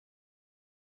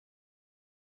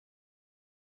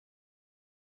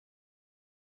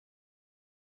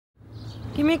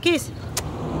Give me a kiss.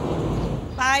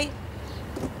 Bye.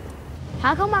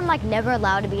 How come I'm like never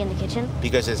allowed to be in the kitchen?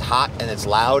 Because it's hot and it's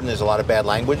loud and there's a lot of bad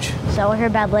language. So I hear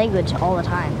bad language all the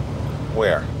time.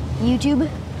 Where? YouTube.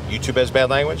 YouTube has bad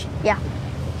language? Yeah.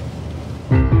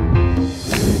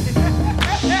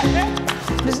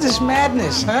 What is this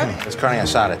madness, huh? It's carne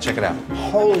asada. Check it out.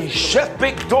 Holy chef,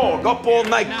 big dog, up all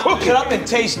night cooking. Get up and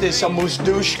taste this, mousse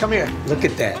douche. Come here. Look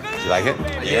at that. You like it?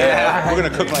 Yeah. We're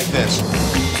gonna cook like this.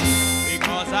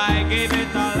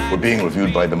 We're being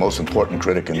reviewed by the most important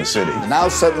critic in the city. Now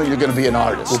suddenly you're going to be an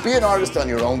artist. Well, be an artist on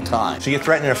your own time. So you're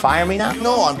threatening to fire me now?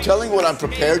 No, I'm telling you what I'm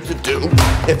prepared to do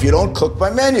if you don't cook my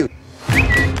menu.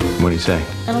 What do you say?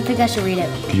 I don't think I should read it.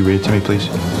 Could you read it to me, please?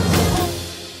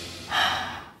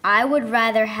 I would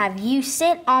rather have you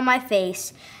sit on my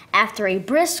face after a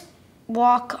brisk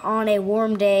walk on a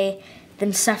warm day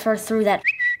than suffer through that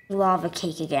lava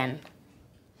cake again.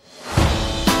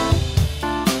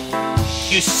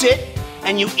 You sit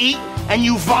and you eat and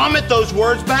you vomit those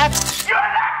words back? You're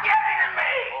not getting to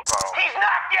me! He's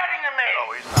not getting to me!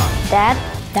 No, he's not. Dad,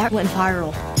 that went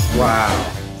viral. Wow.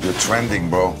 You're trending,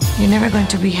 bro. You're never going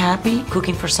to be happy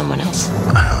cooking for someone else. I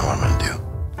don't know what I'm gonna do.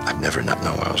 I've never not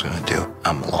known what I was gonna do.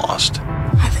 I'm lost.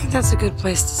 I think that's a good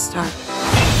place to start.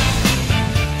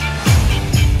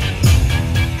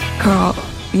 Carl,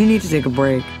 you need to take a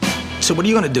break. So what are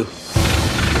you going to do?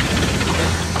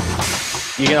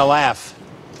 You're gonna laugh.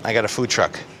 I got a food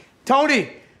truck. Tony,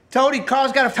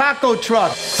 Carl's got a taco truck.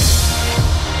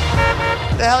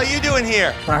 What the hell are you doing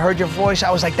here? When I heard your voice, I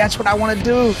was like, that's what I want to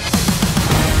do.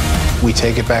 We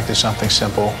take it back to something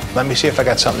simple. Let me see if I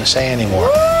got something to say anymore.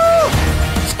 Woo!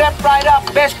 Step right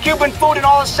up. Best Cuban food in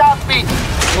all of South Beach.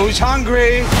 Who's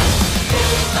hungry?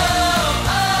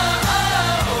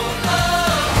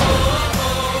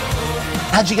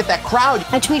 How'd you get that crowd?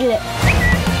 I tweeted it.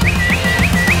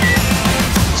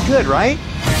 It's good, right?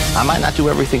 I might not do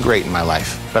everything great in my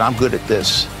life, but I'm good at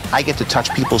this. I get to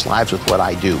touch people's lives with what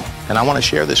I do, and I want to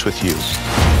share this with you.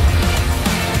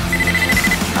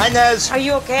 Hi, Nez. Are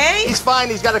you okay? He's fine.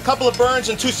 He's got a couple of burns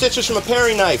and 2 stitches from a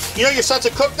paring knife. You know your son's a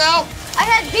cook now? I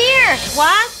had beer.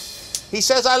 What? He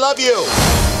says I love you.